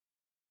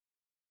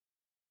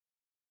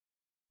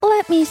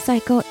Let me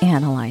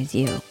psychoanalyze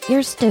you.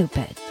 You're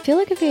stupid. I feel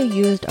like if you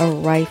used a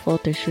rifle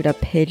to shoot a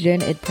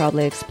pigeon, it'd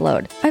probably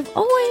explode. I've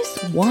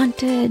always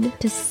wanted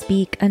to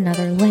speak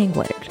another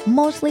language,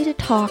 mostly to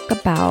talk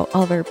about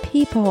other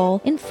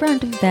people in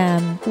front of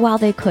them while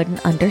they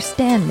couldn't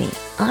understand me.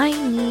 I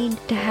need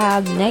to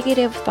have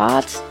negative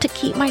thoughts to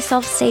keep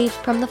myself safe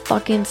from the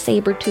fucking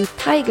saber-toothed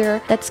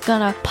tiger that's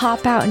gonna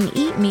pop out and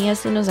eat me as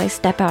soon as I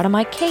step out of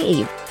my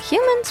cave.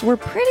 Humans were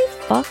pretty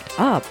fucked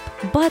up,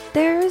 but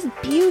there's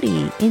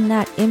beauty in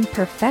that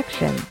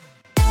imperfection.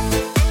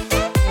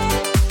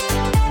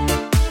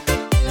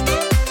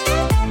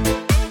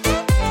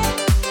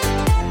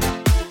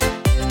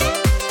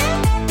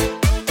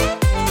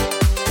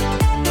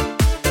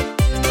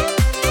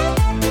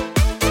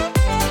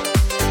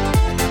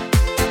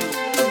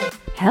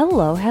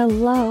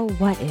 Hello,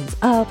 what is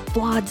up,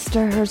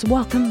 Flawdsters?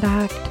 Welcome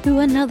back to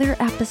another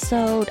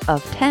episode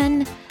of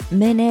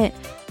 10-Minute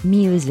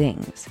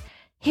Musings.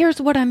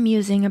 Here's what I'm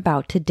musing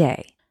about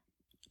today.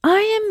 I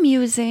am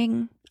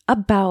musing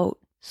about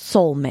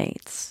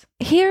soulmates.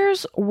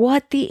 Here's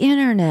what the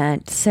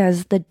internet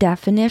says the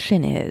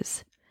definition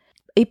is.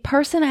 A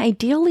person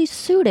ideally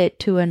suited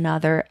to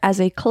another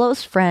as a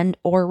close friend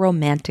or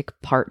romantic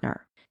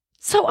partner.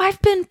 So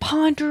I've been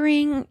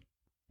pondering,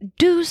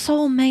 do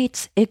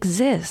soulmates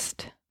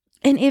exist?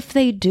 And if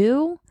they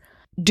do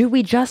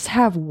we just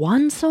have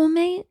one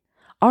soulmate?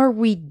 Are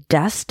we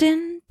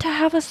destined to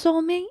have a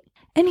soulmate?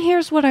 And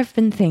here's what I've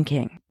been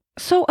thinking.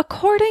 So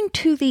according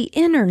to the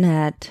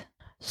internet,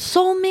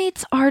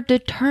 soulmates are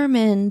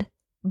determined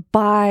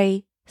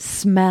by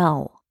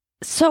smell.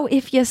 So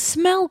if you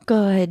smell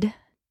good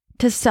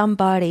to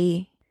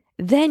somebody,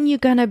 then you're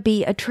gonna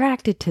be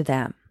attracted to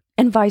them,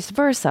 and vice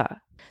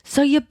versa.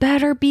 So you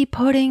better be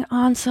putting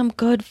on some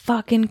good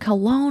fucking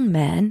cologne,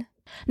 man.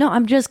 No,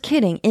 I'm just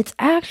kidding. It's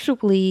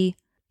actually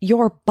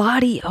your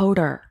body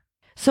odor.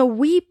 So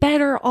we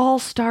better all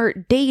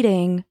start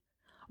dating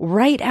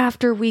right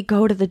after we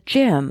go to the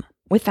gym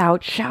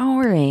without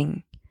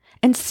showering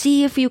and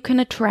see if you can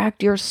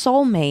attract your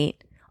soulmate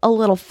a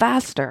little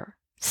faster.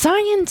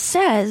 Science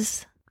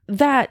says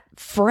that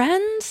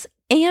friends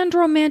and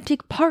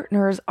romantic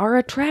partners are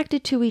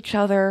attracted to each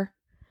other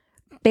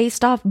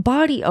based off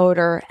body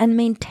odor and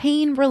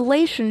maintain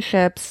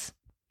relationships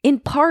in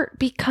part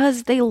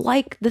because they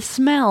like the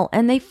smell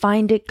and they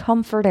find it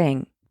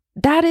comforting.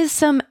 That is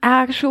some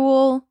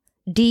actual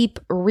deep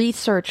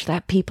research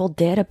that people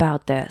did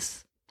about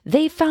this.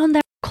 They found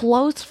that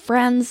close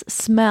friends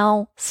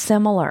smell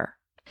similar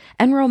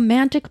and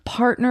romantic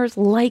partners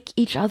like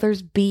each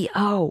other's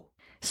BO.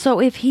 So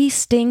if he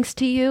stinks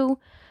to you,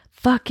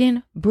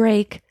 fucking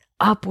break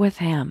up with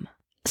him.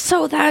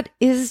 So that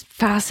is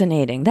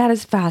fascinating. That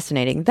is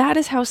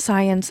how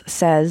science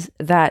says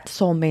that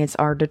soulmates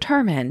are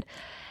determined.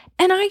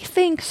 And I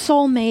think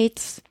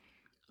soulmates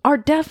are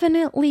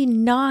definitely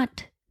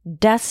not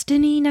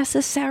destiny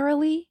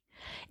necessarily,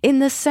 in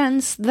the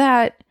sense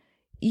that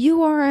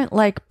you aren't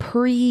like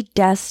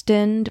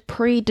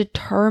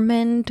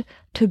predetermined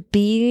to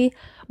be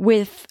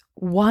with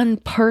one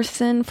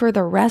person for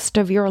the rest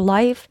of your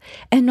life,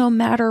 and no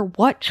matter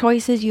what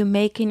choices you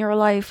make in your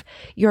life,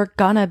 you're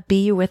gonna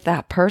be with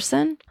that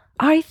person.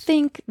 I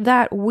think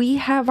that we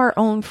have our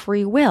own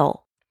free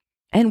will,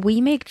 and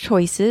we make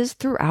choices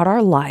throughout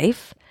our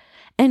life,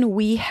 and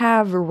we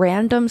have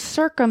random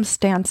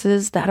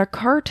circumstances that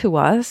occur to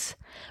us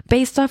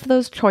based off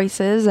those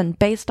choices and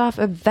based off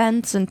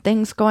events and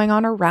things going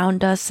on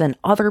around us and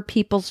other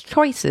people's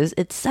choices,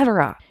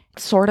 etc.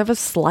 Sort of a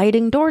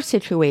sliding door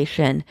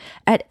situation.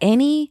 At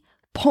any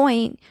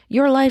point,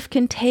 your life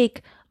can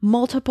take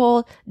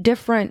multiple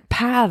different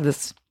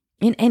paths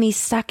in any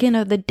second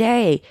of the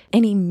day,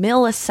 any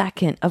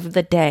millisecond of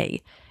the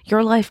day.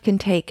 Your life can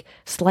take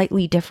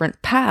slightly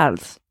different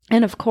paths.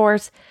 And of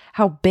course,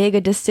 how big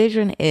a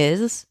decision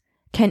is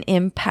can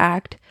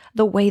impact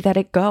the way that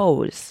it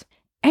goes.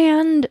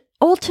 And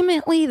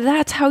ultimately,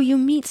 that's how you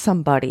meet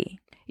somebody.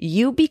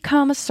 You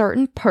become a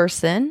certain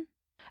person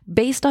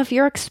based off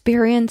your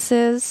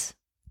experiences,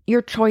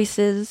 your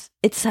choices,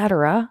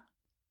 etc.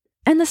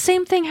 And the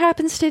same thing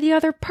happens to the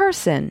other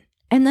person.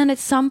 And then at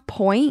some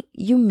point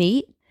you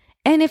meet,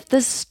 and if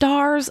the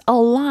stars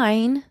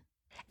align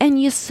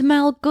and you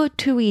smell good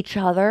to each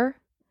other,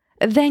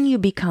 then you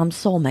become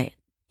soulmate.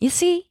 You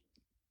see?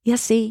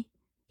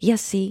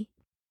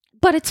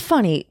 But it's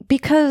funny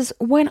because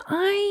when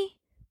I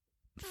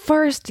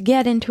first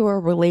get into a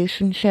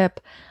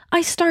relationship,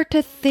 I start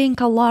to think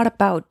a lot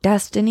about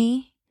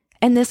destiny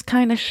and this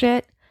kind of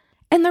shit.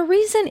 And the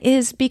reason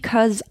is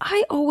because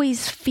I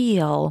always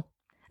feel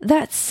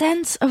that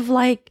sense of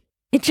like,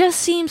 it just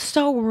seems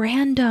so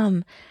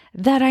random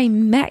that I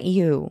met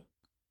you,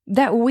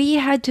 that we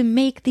had to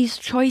make these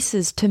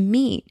choices to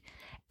meet,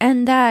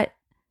 and that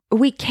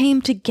we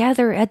came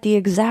together at the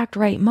exact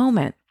right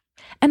moment.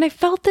 And I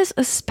felt this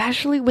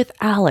especially with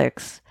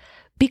Alex,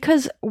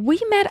 because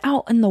we met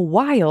out in the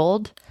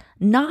wild,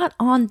 not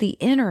on the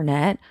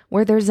internet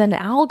where there's an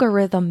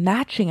algorithm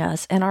matching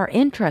us and our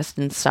interests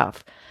and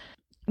stuff.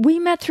 we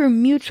met through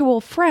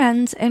mutual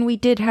friends and we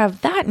did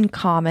have that in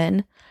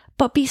common.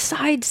 But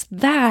besides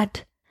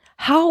that,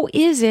 how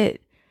is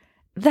it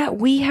that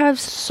we have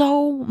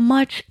so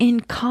much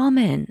in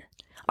common?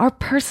 Our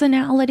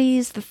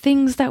personalities, the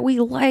things that we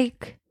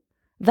like,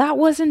 that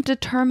wasn't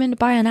determined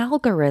by an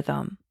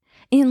algorithm.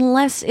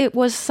 Unless it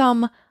was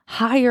some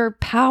higher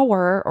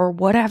power or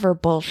whatever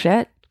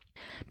bullshit.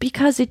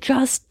 Because it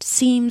just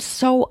seems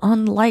so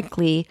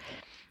unlikely.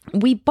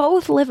 We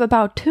both live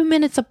about 2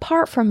 minutes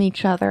apart from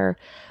each other,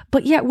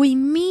 but yet we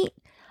meet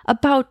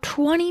about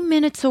 20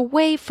 minutes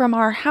away from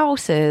our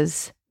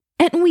houses,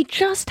 and we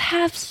just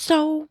have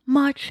so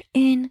much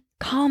in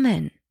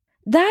common.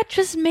 That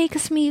just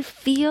makes me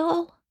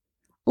feel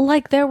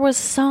like there was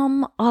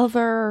some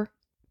other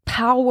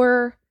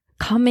power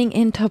coming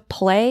into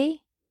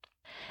play.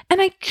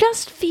 And I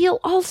just feel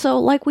also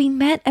like we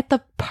met at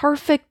the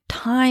perfect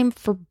time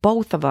for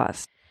both of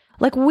us.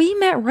 Like we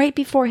met right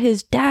before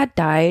his dad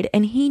died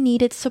and he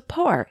needed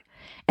support.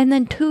 And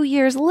then 2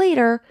 years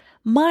later,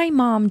 my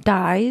mom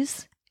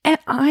dies and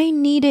I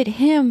needed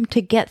him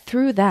to get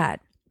through that.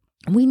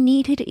 We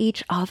needed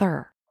each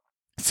other.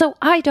 So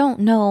I don't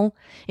know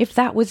if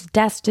that was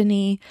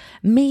destiny.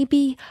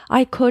 Maybe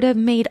I could have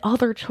made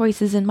other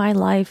choices in my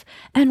life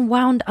and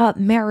wound up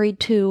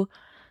married to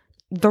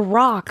The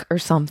Rock or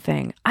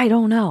something. I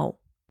don't know.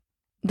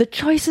 The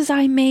choices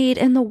I made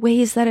and the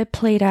ways that it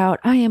played out,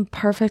 I am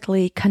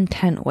perfectly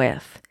content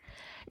with.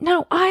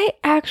 Now, I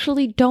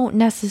actually don't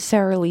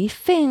necessarily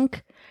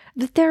think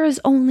that there is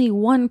only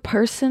one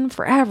person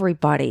for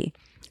everybody.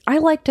 I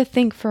like to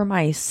think for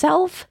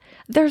myself,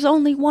 there's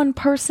only one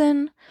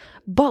person,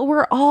 but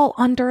we're all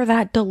under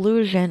that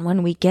delusion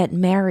when we get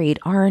married,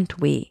 aren't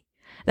we?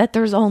 That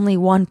there's only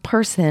one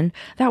person,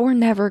 that we're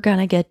never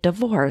gonna get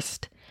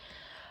divorced.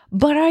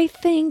 But I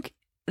think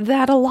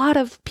that a lot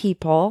of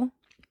people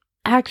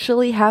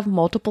actually have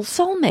multiple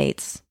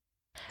soulmates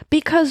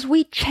because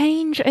we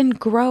change and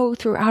grow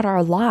throughout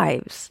our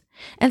lives.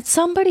 And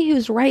somebody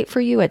who's right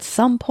for you at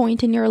some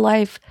point in your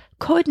life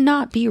could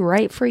not be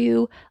right for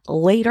you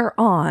later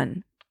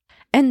on.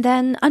 And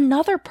then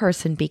another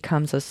person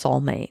becomes a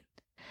soulmate.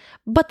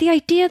 But the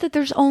idea that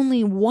there's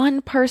only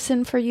one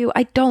person for you,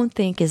 I don't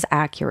think is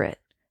accurate.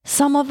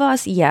 Some of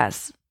us,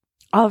 yes.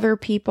 Other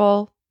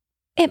people,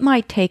 it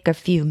might take a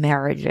few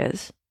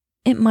marriages.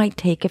 It might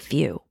take a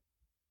few.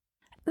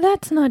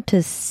 That's not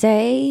to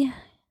say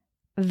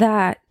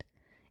that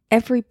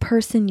every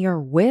person you're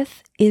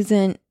with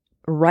isn't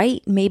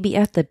right, maybe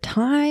at the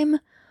time,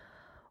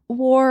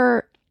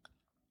 or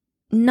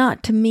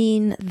not to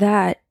mean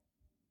that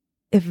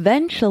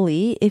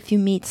eventually, if you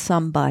meet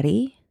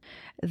somebody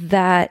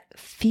that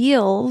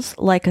feels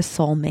like a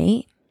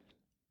soulmate,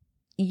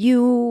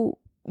 you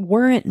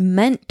weren't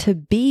meant to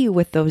be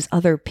with those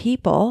other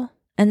people,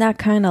 and that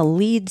kind of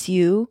leads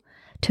you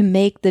to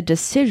make the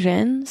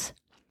decisions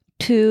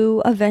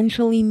to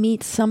eventually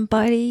meet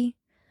somebody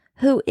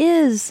who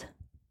is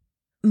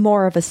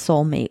more of a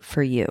soulmate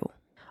for you.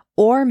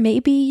 Or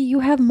maybe you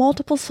have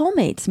multiple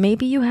soulmates.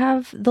 Maybe you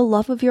have the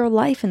love of your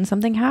life and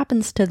something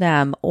happens to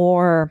them,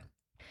 or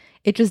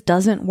it just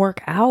doesn't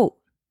work out.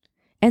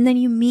 And then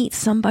you meet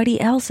somebody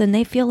else and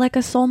they feel like a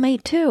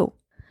soulmate too.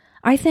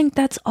 I think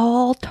that's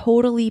all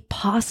totally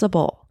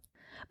possible.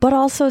 But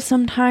also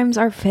sometimes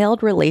our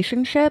failed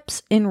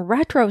relationships, in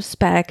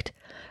retrospect,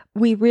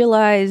 we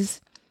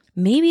realize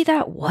maybe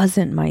that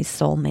wasn't my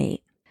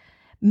soulmate.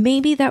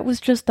 Maybe that was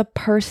just the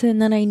person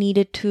that I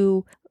needed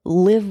to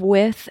live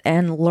with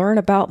and learn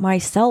about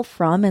myself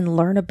from and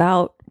learn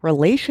about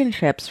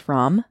relationships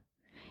from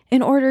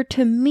in order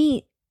to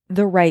meet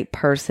the right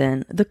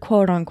person, the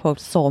quote-unquote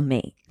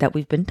soulmate that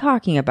we've been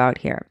talking about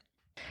here.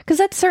 Because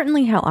that's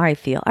certainly how I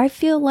feel. I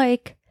feel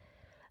like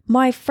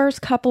my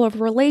first couple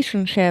of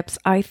relationships,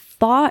 I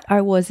thought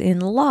I was in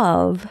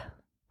love,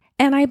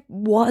 and I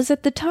was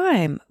at the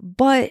time,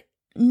 but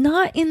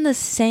not in the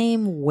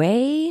same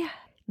way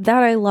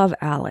that I love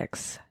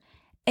Alex.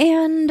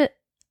 And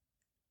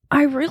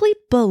I really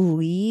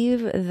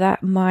believe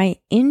that my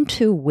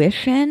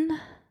intuition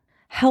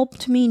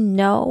helped me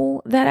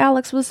know that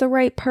Alex was the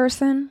right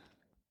person.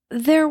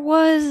 There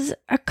was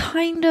a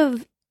kind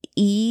of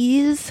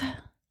ease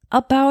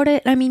about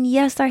it. I mean,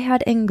 yes, I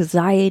had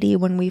anxiety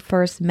when we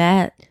first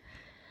met,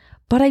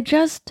 but I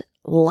just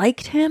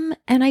liked him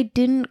and I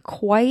didn't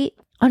quite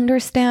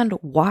understand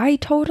why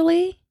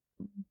totally,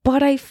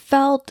 but I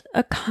felt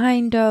a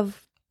kind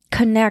of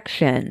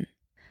connection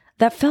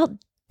that felt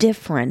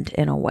different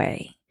in a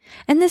way.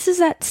 And this is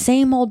that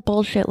same old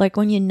bullshit, like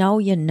when you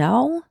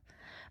know,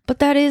 but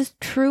that is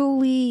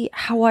truly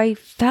how I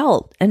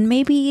felt. And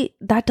maybe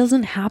that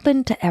doesn't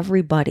happen to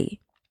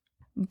everybody.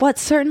 But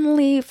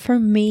certainly for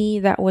me,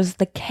 that was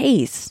the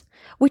case,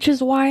 which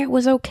is why it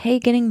was okay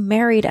getting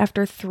married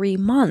after 3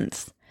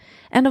 months.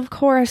 And of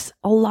course,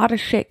 a lot of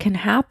shit can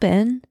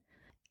happen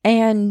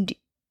and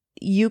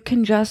you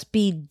can just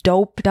be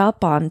doped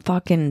up on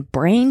fucking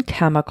brain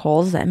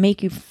chemicals that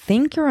make you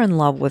think you're in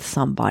love with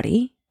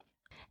somebody.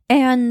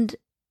 And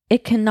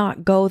it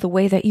cannot go the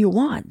way that you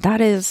want.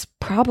 That is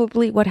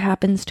probably what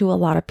happens to a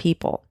lot of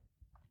people.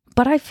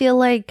 But I feel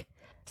like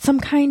some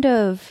kind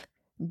of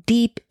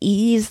deep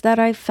ease that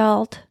I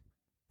felt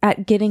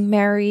at getting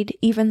married,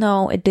 even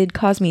though it did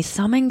cause me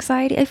some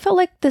anxiety, I felt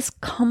like this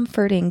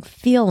comforting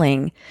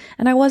feeling,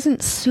 and I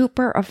wasn't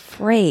super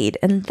afraid.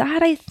 And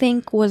that, I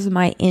think, was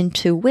my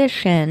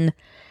intuition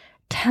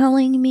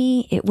telling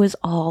me it was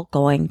all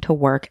going to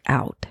work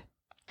out.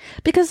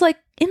 Because like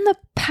in the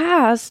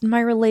past, my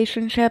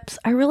relationships,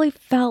 I really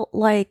felt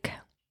like,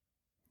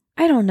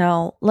 I don't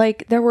know,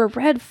 like there were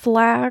red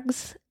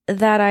flags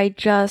that I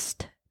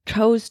just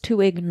chose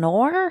to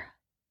ignore.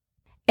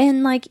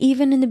 And like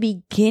even in the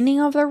beginning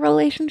of the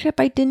relationship,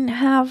 I didn't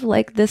have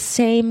like the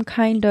same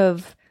kind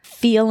of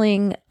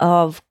feeling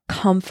of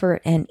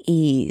comfort and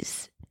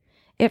ease.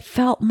 It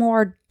felt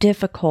more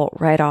difficult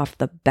right off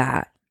the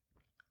bat.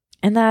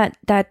 And that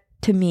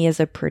to me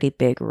is a pretty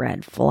big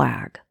red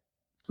flag.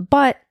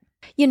 But,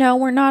 you know,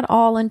 we're not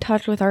all in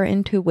touch with our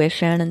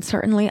intuition, and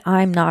certainly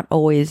I'm not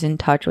always in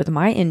touch with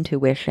my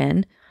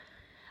intuition.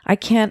 I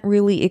can't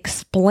really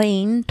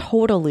explain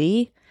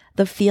totally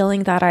the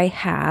feeling that I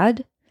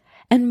had.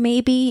 And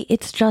maybe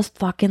it's just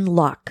fucking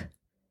luck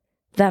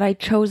that I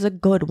chose a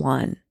good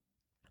one.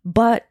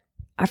 But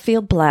I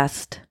feel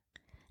blessed.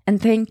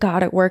 And thank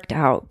God it worked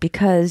out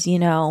because, you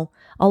know,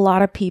 a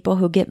lot of people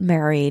who get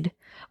married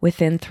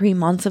within 3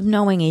 months of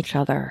knowing each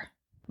other,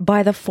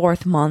 by the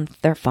 4th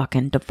month, they're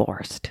fucking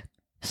divorced.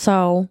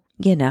 So,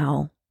 you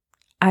know,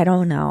 I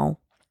don't know.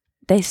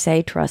 They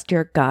say trust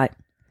your gut,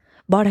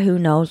 but who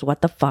knows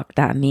what the fuck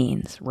that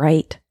means,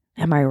 right?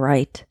 Am I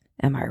right?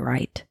 Am I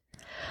right?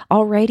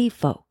 Alrighty,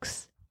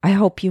 folks. I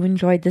hope you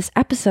enjoyed this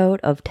episode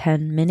of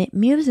 10-Minute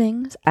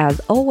Musings. As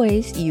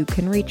always, you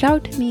can reach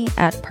out to me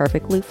at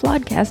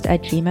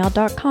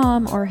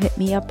perfectlyflawedcast@gmail.com or hit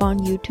me up on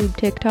YouTube,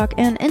 TikTok,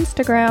 and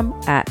Instagram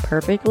at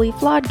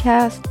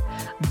perfectlyflawedcast.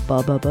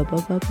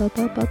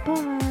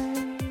 Bye.